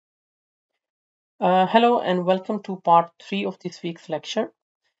Hello and welcome to part 3 of this week's lecture.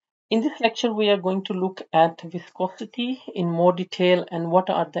 In this lecture, we are going to look at viscosity in more detail and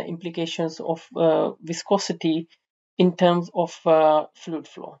what are the implications of viscosity in terms of fluid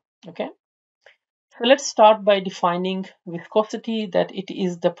flow. Okay, so let's start by defining viscosity, that it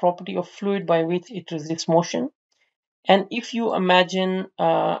is the property of fluid by which it resists motion. And if you imagine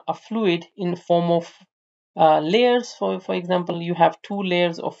a fluid in the form of layers, for example, you have two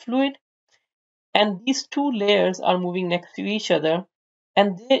layers of fluid and these two layers are moving next to each other,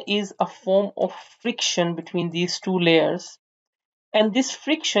 and there is a form of friction between these two layers, and this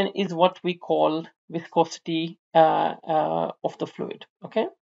friction is what we call viscosity of the fluid. Okay,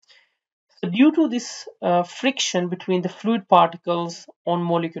 so due to this friction between the fluid particles on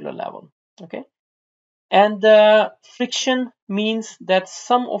molecular level, okay, and the friction means that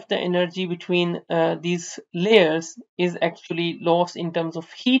some of the energy between these layers is actually lost in terms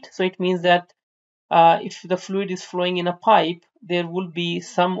of heat. So it means that if the fluid is flowing in a pipe, there will be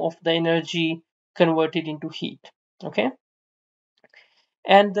some of the energy converted into heat. Okay.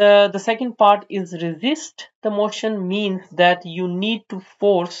 And the second part is resist the motion, means that you need to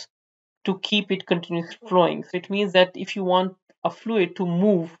force to keep it continuously flowing. So it means that if you want a fluid to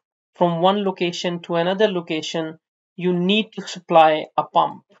move from one location to another location, you need to supply a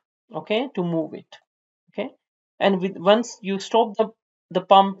pump, okay, to move it. Okay. And once you stop the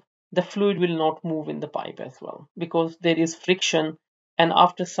pump, the fluid will not move in the pipe as well because there is friction, and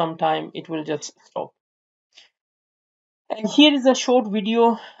after some time it will just stop. And here is a short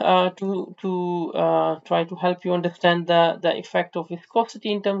video to try to help you understand the effect of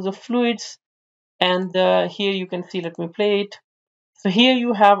viscosity in terms of fluids. And here you can see, let me play it. So here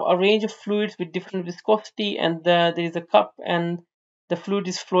you have a range of fluids with different viscosity, and there is a cup, and the fluid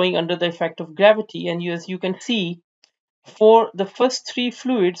is flowing under the effect of gravity. And as you can see, for the first three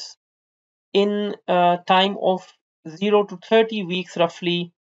fluids, in time of 0 to 30 weeks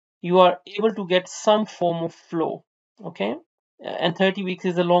roughly, you are able to get some form of flow. Okay, and 30 weeks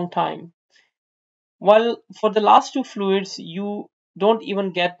is a long time. While for the last two fluids, you don't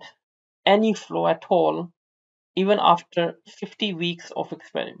even get any flow at all, even after 50 weeks of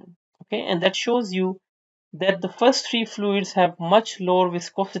experiment. Okay, and that shows you that the first three fluids have much lower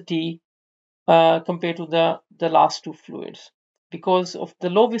viscosity compared to the last two fluids. Because of the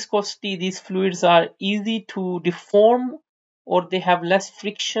low viscosity, these fluids are easy to deform, or they have less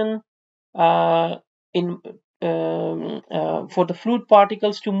friction uh, in for the fluid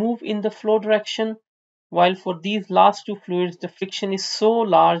particles to move in the flow direction. While for these last two fluids, the friction is so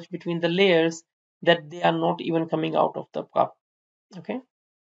large between the layers that they are not even coming out of the cup. Okay.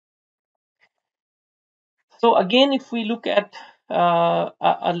 So again, if we look at a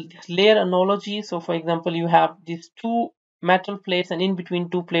layer analogy, so for example, you have these two metal plates, and in between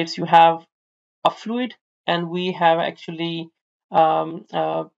two plates, you have a fluid, and we have actually kind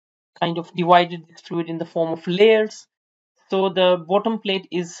of divided this fluid in the form of layers. So the bottom plate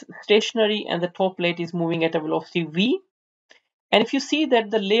is stationary, and the top plate is moving at a velocity v. And if you see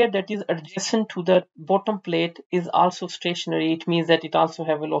that the layer that is adjacent to the bottom plate is also stationary, it means that it also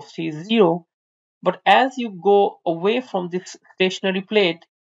have velocity 0. But as you go away from this stationary plate,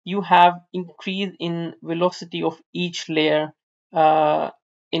 you have increase in velocity of each layer uh,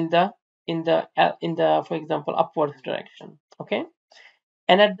 in the for example, upwards direction. Okay,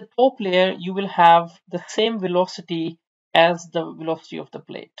 and at the top layer you will have the same velocity as the velocity of the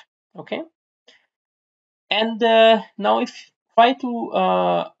plate. Okay, and now if try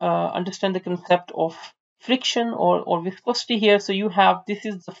to understand the concept of friction or viscosity here. So you have, this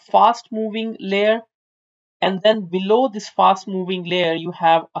is the fast moving layer, and then below this fast moving layer you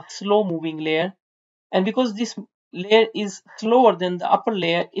have a slow moving layer, and because this layer is slower than the upper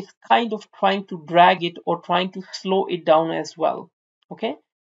layer, it's kind of trying to drag it or trying to slow it down as well. Okay,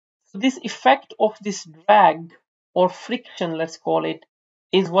 so this effect of this drag or friction, let's call it,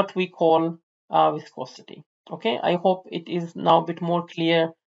 is what we call viscosity. Okay, I hope it is now a bit more clear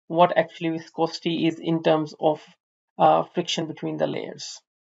what actually viscosity is in terms of friction between the layers.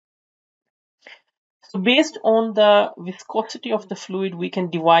 So based on the viscosity of the fluid, we can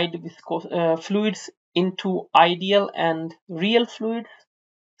divide fluids into ideal and real fluids.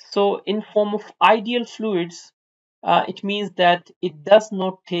 So in form of ideal fluids, it means that it does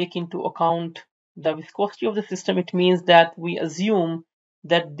not take into account the viscosity of the system. It means that we assume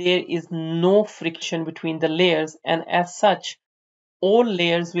that there is no friction between the layers, and as such, all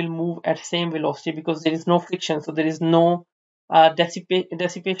layers will move at same velocity because there is no friction. So there is no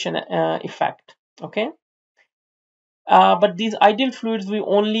dissipation effect. Okay. But these ideal fluids we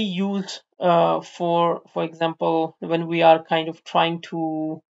only use for example, when we are kind of trying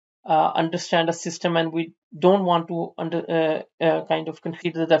to understand a system and we don't want to kind of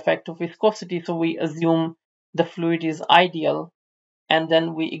consider the effect of viscosity, so we assume the fluid is ideal and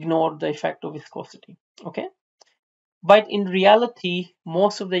then we ignore the effect of viscosity. Okay, but in reality,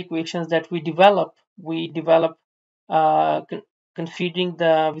 most of the equations that we develop considering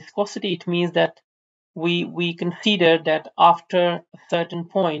the viscosity. It means that we consider that after a certain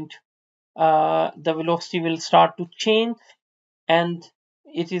point, the velocity will start to change and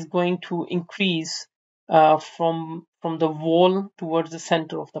it is going to increase from the wall towards the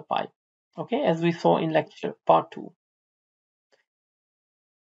center of the pipe. Okay, as we saw in lecture part 2.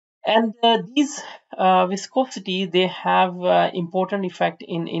 And these viscosity, they have important effect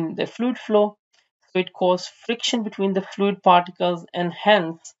in the fluid flow. So it causes friction between the fluid particles and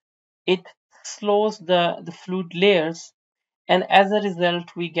hence it slows the fluid layers, and as a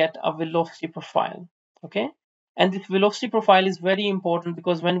result we get a velocity profile. Okay, and this velocity profile is very important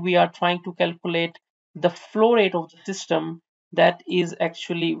because when we are trying to calculate the flow rate of the system, that is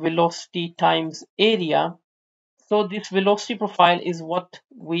actually velocity times area. So this velocity profile is what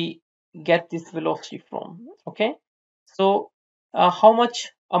we get this velocity from. Okay, so how much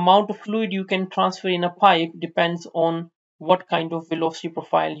amount of fluid you can transfer in a pipe depends on what kind of velocity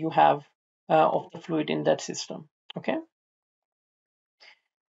profile you have of the fluid in that system. Okay,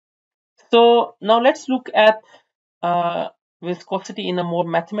 so now let's look at uh, viscosity in a more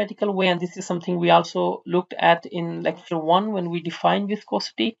mathematical way, and this is something we also looked at in lecture 1 when we defined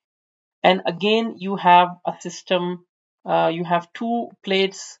viscosity. And again, you have a system, you have two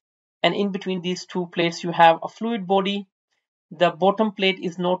plates, and in between these two plates you have a fluid body. The bottom plate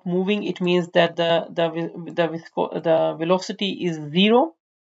is not moving. It means that the velocity is 0,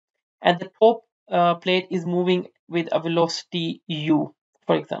 and the top plate is moving with a velocity u,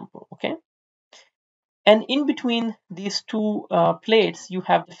 for example. Okay, and in between these two plates you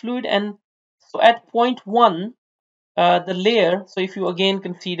have the fluid. And so at point 1, the layer, so if you again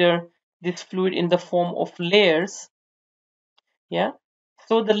consider this fluid in the form of layers, yeah,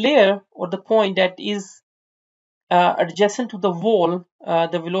 so the layer or the point that is adjacent to the wall,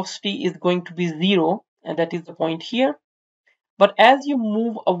 the velocity is going to be 0, and that is the point here. But as you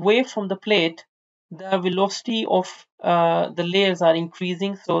move away from the plate, the velocity of the layers are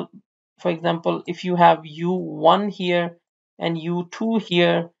increasing. So for example, if you have u1 here and u2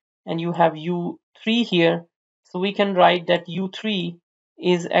 here and you have u3 here, so we can write that u3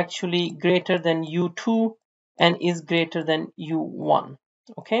 is actually greater than u2 and is greater than u1.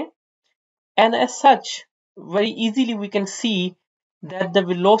 Okay, and as such, very easily we can see that the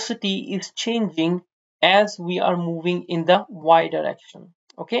velocity is changing as we are moving in the y direction.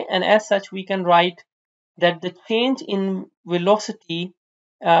 Okay, and as such we can write that the change in velocity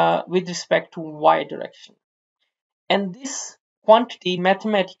with respect to y direction, and this quantity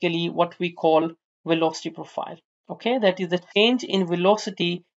mathematically what we call velocity profile. Okay, that is the change in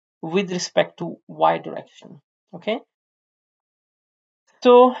velocity with respect to y direction. Okay,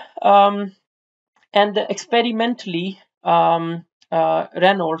 so and experimentally,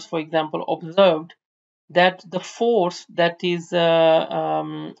 Reynolds, for example, observed that the force that is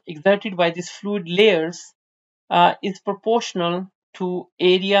exerted by these fluid layers is proportional to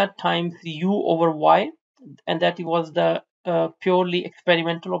area times u over y, and that was the purely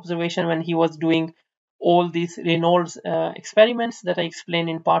experimental observation when he was doing all these Reynolds experiments that I explained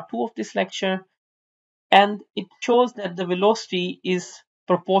in part 2 of this lecture. And it shows that the velocity is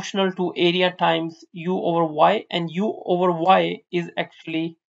proportional to area times u over y, and u over y is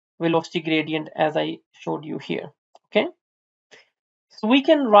actually velocity gradient as I showed you here. Okay, so we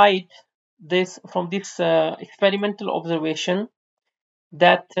can write this from this experimental observation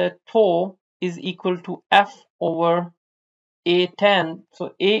that tau is equal to f over a tan.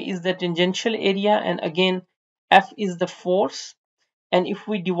 So a is the tangential area, and again f is the force, and if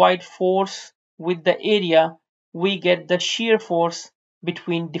we divide force with the area, we get the shear force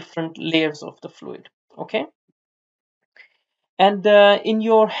between different layers of the fluid. Okay, and in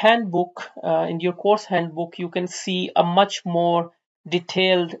your handbook, in your course handbook, you can see a much more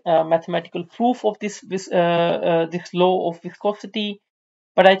detailed mathematical proof of this law of viscosity.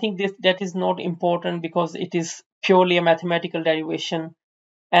 But I think that is not important because it is purely a mathematical derivation,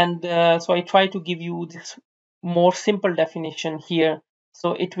 and so I try to give you this more simple definition here.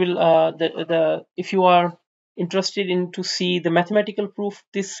 So it will the if you are interested in to see the mathematical proof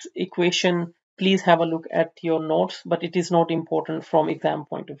this equation, please have a look at your notes, but it is not important from exam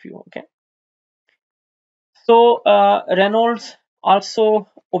point of view. Okay, so Reynolds also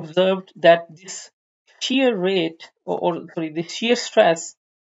observed that this shear rate, or sorry, the shear stress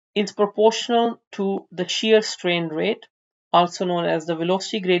is proportional to the shear strain rate. also known as the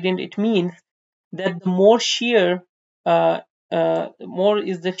velocity gradient, it means that the more shear, more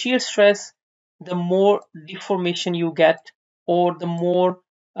is the shear stress, the more deformation you get, or the more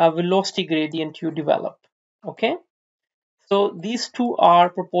velocity gradient you develop. Okay, so these two are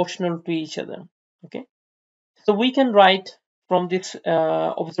proportional to each other. Okay, so we can write from this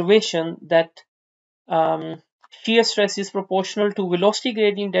observation that um, shear stress is proportional to velocity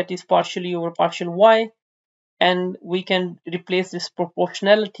gradient, that is partially over partial y, and we can replace this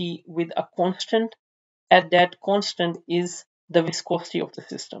proportionality with a constant, and that constant is the viscosity of the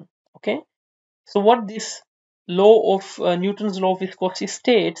system. Okay, so what this law of Newton's law of viscosity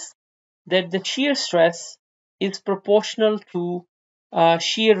states, that the shear stress is proportional to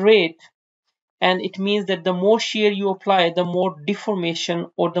shear rate, and it means that the more shear you apply, the more deformation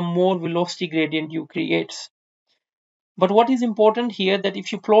or the more velocity gradient you create. But what is important here, that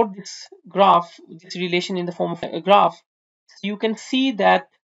if you plot this graph, this relation in the form of a graph, you can see that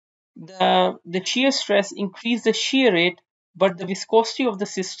the shear stress increase the shear rate, but the viscosity of the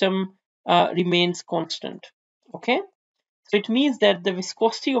system remains constant. Okay, so it means that the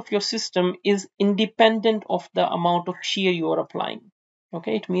viscosity of your system is independent of the amount of shear you are applying.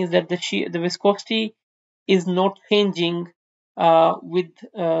 Okay, it means that the viscosity is not changing with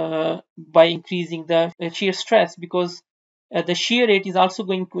by increasing the shear stress, because the shear rate is also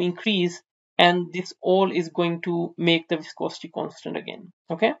going to increase, and this all is going to make the viscosity constant again.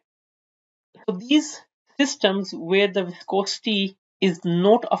 Okay, so these systems where the viscosity is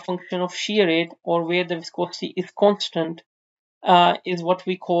not a function of shear rate, or where the viscosity is constant, is what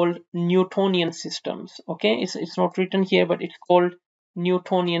we call Newtonian systems. Okay, it's not written here, but it's called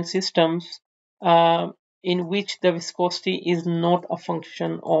Newtonian systems, uh, in which the viscosity is not a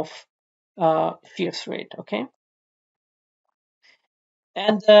function of shear rate. Okay,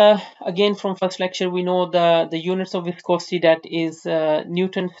 and again, from first lecture, we know the units of viscosity, that is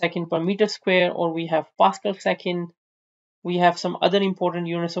Newton second per meter square, or we have Pascal second. We have some other important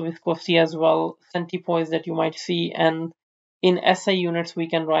units of viscosity as well, centipoise that you might see, and in SI units we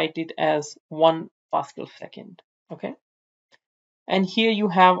can write it as 1 Pascal second. Okay, and here you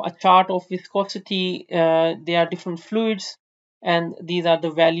have a chart of viscosity. There are different fluids, and these are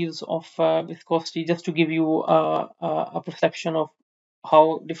the values of viscosity, just to give you a perception of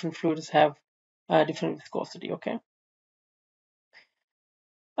how different fluids have different viscosity. Okay,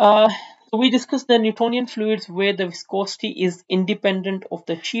 uh, so we discussed the Newtonian fluids where the viscosity is independent of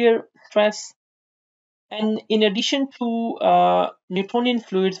the shear stress. And in addition to Newtonian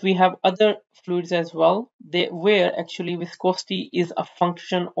fluids, we have other fluids as well, where actually viscosity is a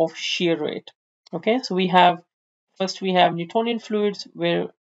function of shear rate. Okay, so we have Newtonian fluids where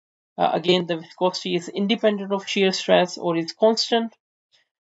again the viscosity is independent of shear stress or is constant.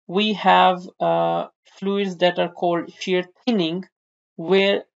 We have fluids that are called shear thinning,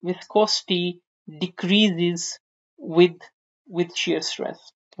 where viscosity decreases with shear stress.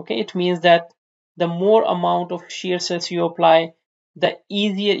 Okay, it means that the more amount of shear stress you apply, the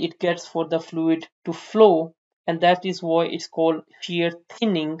easier it gets for the fluid to flow, and that is why it's called shear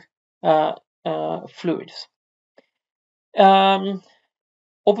thinning uh, fluids. Um,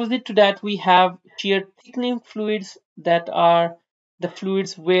 Opposite to that, we have shear thickening fluids, that are the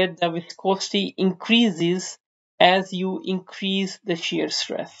fluids where the viscosity increases as you increase the shear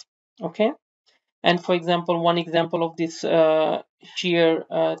stress. Okay, and for example, one example of this shear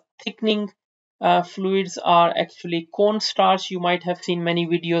thickening fluids are actually cornstarch. You might have seen many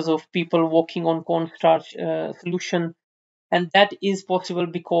videos of people walking on cornstarch solution, and that is possible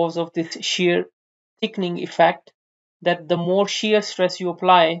because of this shear thickening effect, that the more shear stress you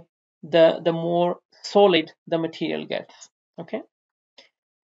apply, the more solid the material gets. Okay,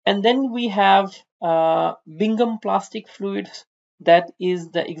 and then we have Bingham plastic fluids, that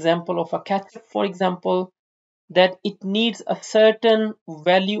is the example of a ketchup, for example, that it needs a certain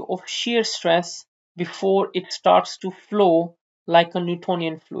value of shear stress before it starts to flow like a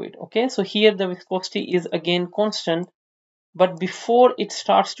Newtonian fluid. Okay, so here the viscosity is again constant, but before it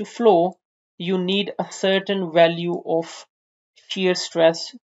starts to flow, you need a certain value of shear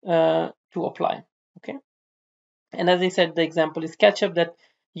stress to apply. Okay, and as I said, the example is ketchup, that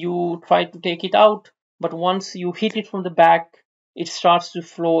you try to take it out, but once you hit it from the back, it starts to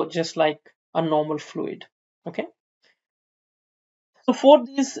flow just like a normal fluid. Okay, so for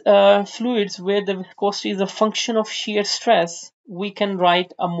these fluids where the viscosity is a function of shear stress, we can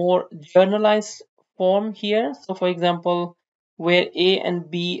write a more generalized form here. So for example, where A and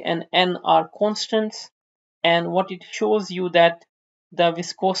B and N are constants, and what it shows you that the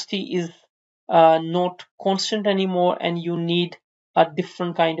viscosity is not constant anymore, and you need a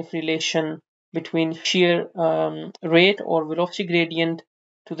different kind of relation between shear rate or velocity gradient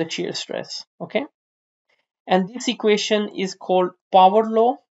to the shear stress. Okay, and this equation is called power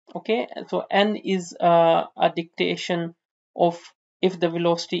law. Okay, so N is a dictation of if the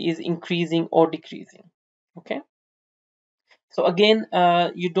velocity is increasing or decreasing. Okay, so again,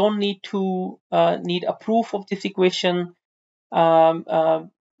 you don't need to need a proof of this equation. um, uh,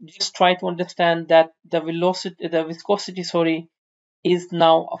 just try to understand that the viscosity, sorry, is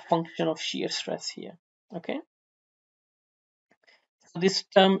now a function of shear stress here. Okay, so this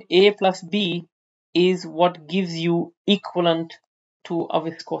term A plus B is what gives you equivalent to a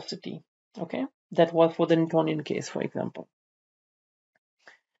viscosity. Okay, that was for the Newtonian case, for example.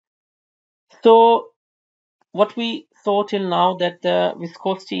 So what we saw till now, that the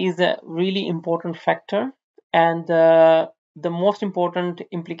viscosity is a really important factor, and the most important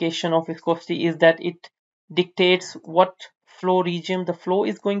implication of viscosity is that it dictates what flow region the flow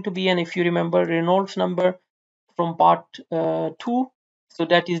is going to be. And if you remember Reynolds number from part 2, so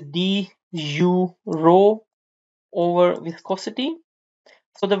that is du rho over viscosity.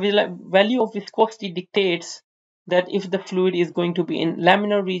 So the value of viscosity dictates that if the fluid is going to be in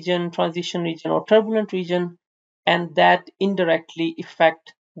laminar region, transition region, or turbulent region, and that indirectly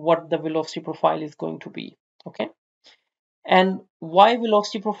affect what the velocity profile is going to be. Okay, and why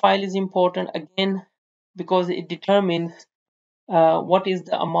velocity profile is important? Again, because it determines what is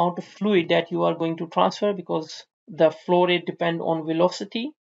the amount of fluid that you are going to transfer, because the flow rate depend on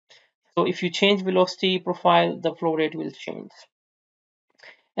velocity. So if you change velocity profile, the flow rate will change.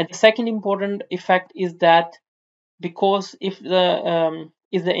 And the second important effect is that because if the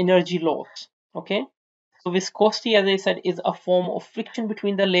is the energy loss. Okay, so viscosity, as I said, is a form of friction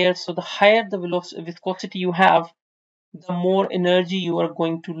between the layers. So the higher the viscosity you have, the more energy you are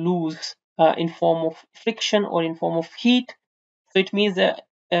going to lose in form of friction or in form of heat. So it means that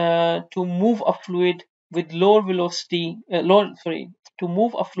to move a fluid with lower velocity, to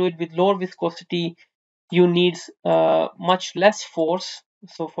move a fluid with lower viscosity, you need much less force.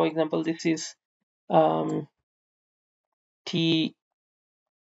 So for example, this is um, T1,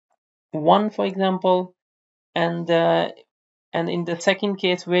 for example, and in the second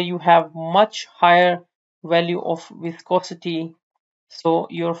case where you have much higher value of viscosity, so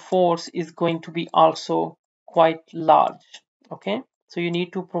your force is going to be also quite large. Okay, so you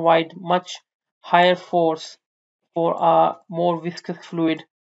need to provide much higher force for a more viscous fluid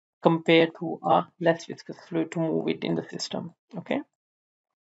compared to a less viscous fluid to move it in the system. Okay,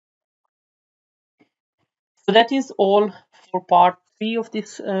 so that is all for part 3 of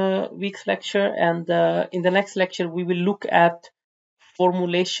this week's lecture, and in the next lecture we will look at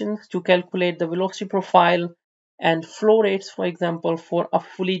formulations to calculate the velocity profile and flow rates, for example, for a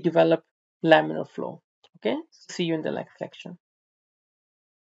fully developed laminar flow. Okay, see you in the next lecture.